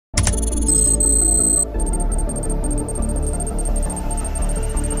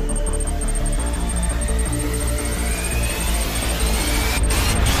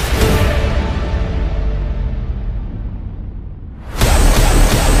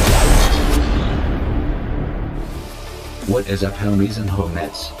What is up, homies and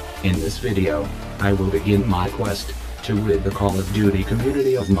homettes? In this video, I will begin my quest to rid the Call of Duty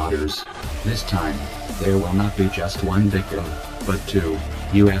community of modders. This time, there will not be just one victim, but two.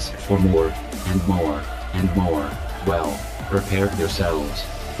 You asked for more, and more, and more. Well, prepare yourselves,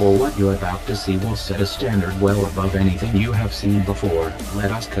 for what you're about to see will set a standard well above anything you have seen before. Let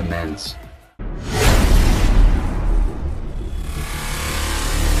us commence.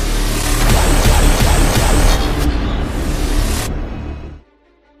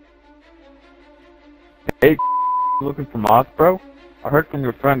 Hey, looking for mods, bro? I heard from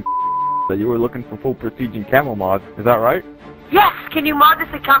your friend that you were looking for full prestige and camo mods. Is that right? Yes! Can you mod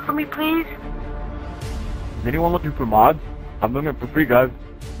this account for me, please? Is anyone looking for mods? I'm doing it for free, guys.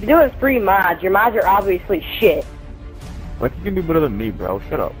 You're doing free mods. Your mods are obviously shit. Like, you can do better than me, bro.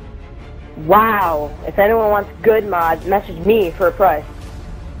 Shut up. Wow. If anyone wants good mods, message me for a price.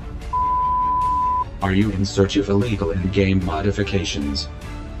 Are you in search of illegal in-game modifications?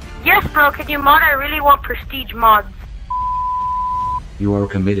 Yes, bro. Can you mod? I really want prestige mods. You are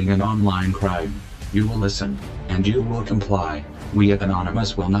committing an online crime. You will listen, and you will comply. We at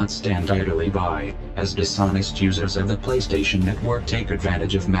Anonymous will not stand idly by, as dishonest users of the PlayStation Network take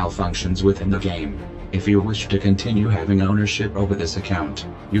advantage of malfunctions within the game. If you wish to continue having ownership over this account,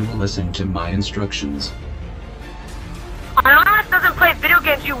 you will listen to my instructions. Anonymous doesn't play video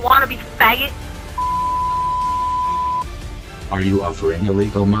games, you wannabe faggot. Are you offering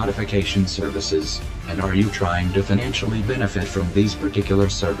illegal modification services, and are you trying to financially benefit from these particular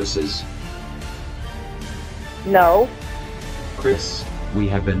services? No. Chris, we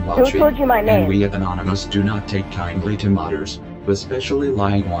have been watching, Who told you my name? And we at Anonymous do not take kindly to modders, especially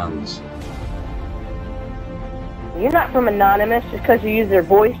lying ones. You're not from Anonymous just because you use their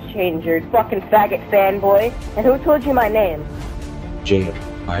voice changer, you fucking faggot fanboy. And who told you my name? Jade,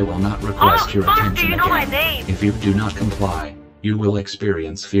 I will not request your attention do you know again. my name? If you do not comply, you will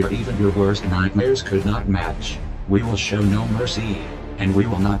experience fear even your worst nightmares could not match. We will show no mercy, and we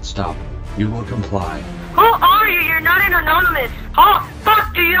will not stop. You will comply. Who are you? You're not an Anonymous. Oh,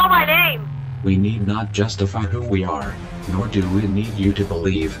 fuck, do you know my name? We need not justify who we are, nor do we need you to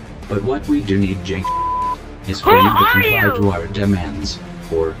believe, but what we do need, Jake, is for you to comply to our demands,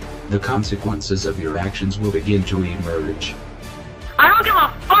 or the consequences of your actions will begin to emerge. I don't give a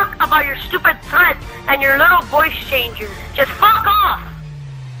fuck about your stupid threats and your little voice changer. Just fuck off!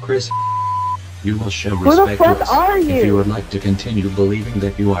 Chris, you will show Who the respect to fuck us are you? if you would like to continue believing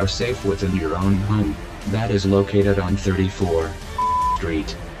that you are safe within your own home. That is located on 34th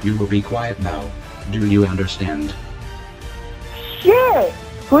Street. You will be quiet now. Do you understand? Shit!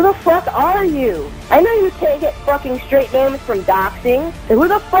 Who the fuck are you? I know you can't get fucking straight names from doxing. So who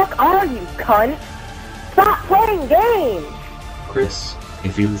the fuck are you, cunt? Stop playing games! Chris,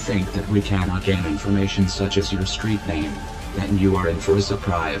 if you think that we cannot gain information such as your street name, then you are in for a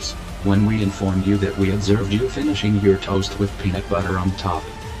surprise when we inform you that we observed you finishing your toast with peanut butter on top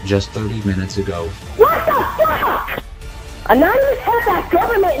just 30 minutes ago. What the fuck? Anonymous has that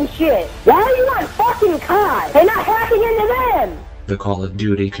government and shit. Why are you on fucking COD? They're not hacking into them. The Call of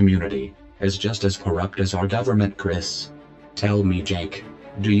Duty community is just as corrupt as our government, Chris. Tell me, Jake,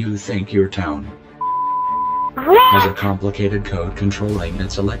 do you think your town has a What? complicated code controlling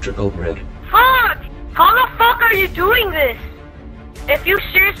its electrical grid? Fuck! How the fuck are you doing this? If you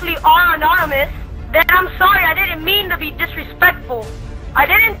seriously are Anonymous, then I'm sorry, I didn't mean to be disrespectful. I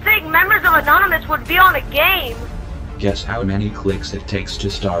didn't think members of Anonymous would be on a game. Guess how many clicks it takes to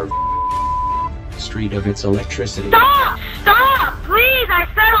starve street of its electricity? Stop! Stop! Please, I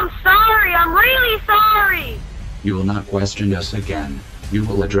said I'm sorry. I'm really sorry. You will not question us again. You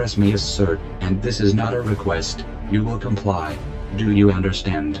will address me as sir, and this is not a request. You will comply. Do you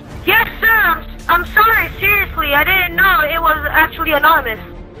understand? Yes, sir. I'm sorry. Seriously, I didn't know it was actually Anonymous.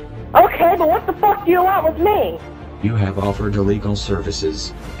 Okay, but what the fuck do you want with me? You have offered illegal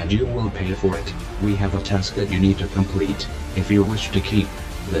services, and you will pay for it. We have a task that you need to complete. If you wish to keep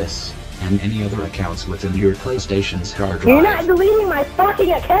this and any other accounts within your PlayStation's hard drive, You're not deleting my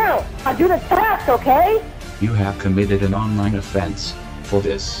fucking account. I'll do the task, okay? you have committed an online offense. For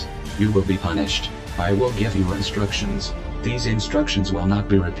this, you will be punished. I will give you instructions. These instructions will not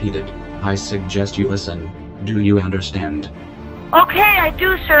be repeated. I suggest you listen. Do you understand? Okay, I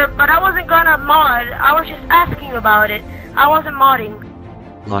do, sir, but I wasn't gonna mod. I was just asking about it. I wasn't modding.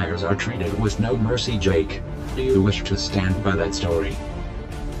 Liars are treated with no mercy, Jake. Do you wish to stand by that story?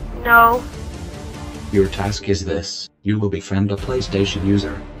 No. Your task is this. You will befriend a PlayStation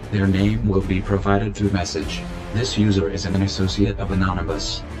user. Their name will be provided through message. This user is an associate of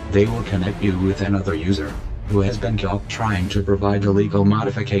Anonymous. They will connect you with another user who has been caught trying to provide illegal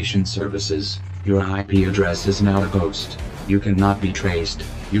modification services. Your IP address is now a ghost. You cannot be traced.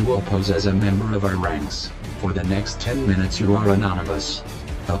 You will pose as a member of our ranks. For the next 10 minutes you are anonymous.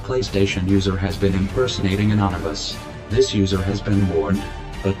 A PlayStation user has been impersonating Anonymous. This user has been warned,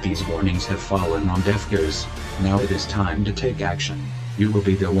 but these warnings have fallen on deaf ears. Now it is time to take action. You will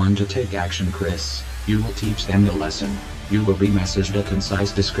be the one to take action, Chris. You will teach them the lesson. You will be messaged a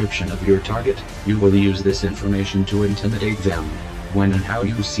concise description of your target. You will use this information to intimidate them. When and how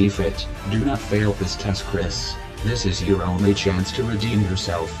you see fit. Do not fail this test, Chris. This is your only chance to redeem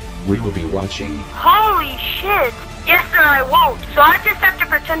yourself. We will be watching. Holy shit! Yes sir, I won't. So I just have to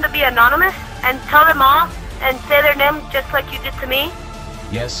pretend to be anonymous and tell them off and say their name just like you did to me?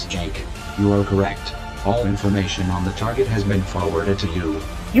 Yes, Jake. You are correct. All information on the target has been forwarded to you.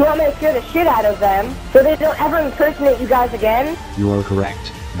 You want me to scare the shit out of them, so they don't ever impersonate you guys again? You are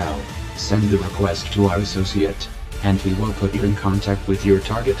correct. Now, send the request to our associate, and he will put you in contact with your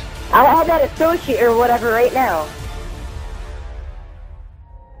target. I'll add that associate or whatever right now.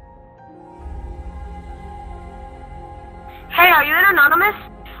 Hey, are you an anonymous?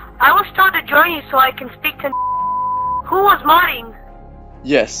 I was told to join you so I can speak to who was modding?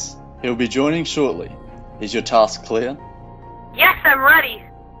 Yes, he'll be joining shortly. Is your task clear? Yes, I'm ready.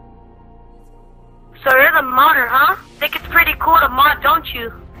 So you're the modder, huh? Think it's pretty cool to mod, don't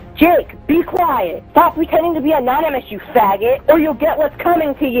you? Jake, be quiet. Stop pretending to be anonymous, you faggot, or you'll get what's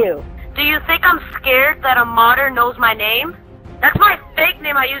coming to you. Do you think I'm scared that a modder knows my name? That's my fake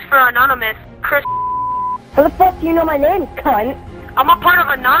name I use for anonymous, Chris. How the fuck do you know my name, cunt? I'm a part of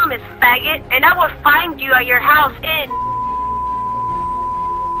Anonymous, faggot, and I will find you at your house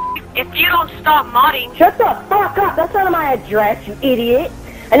if you don't stop modding. Shut the fuck up, that's not my address, you idiot.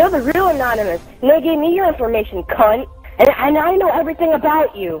 I know the real Anonymous, and they gave me your information, cunt. And I know everything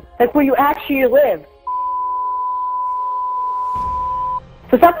about you, like where you actually live.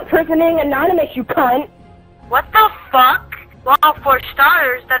 So stop impersonating Anonymous, you cunt. What the fuck? Well, for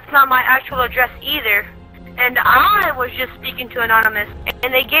starters, that's not my actual address either. And I was just speaking to Anonymous,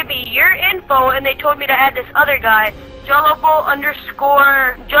 and they gave me your info, and they told me to add this other guy, Jullable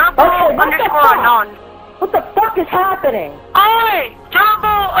underscore Anon. What the fuck is happening? Oi!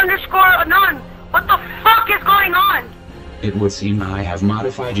 Jullable underscore Anon! What the fuck is going on? It would seem I have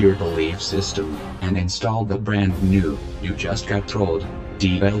modified your belief system, and installed the brand new, you just got trolled,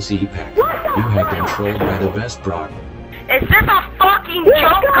 DLC pack. You have been trolled by the best broad. Is this a fucking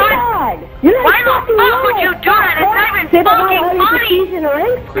joke, cunt? Why the fuck would you do that? It's not even fucking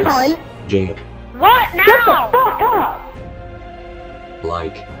funny! Chris, Jake. What now? Shut the fuck up!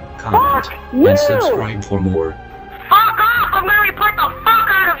 Like, comment, and subscribe for more. Fuck off! I'm gonna report the fuck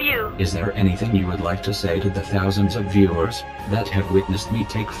out of you! Is there anything you would like to say to the thousands of viewers that have witnessed me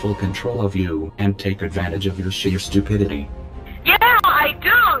take full control of you and take advantage of your sheer stupidity? Yeah, I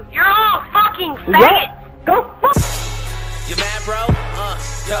do! You're all fucking faggots! Go fuck! You mad, bro?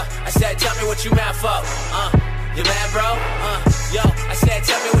 Yo, I said, tell me what you mad for. You mad, bro? Yo, I said,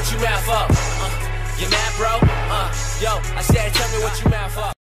 tell me what you mad for. You mad, bro? Yo, I said, tell me what you mad for.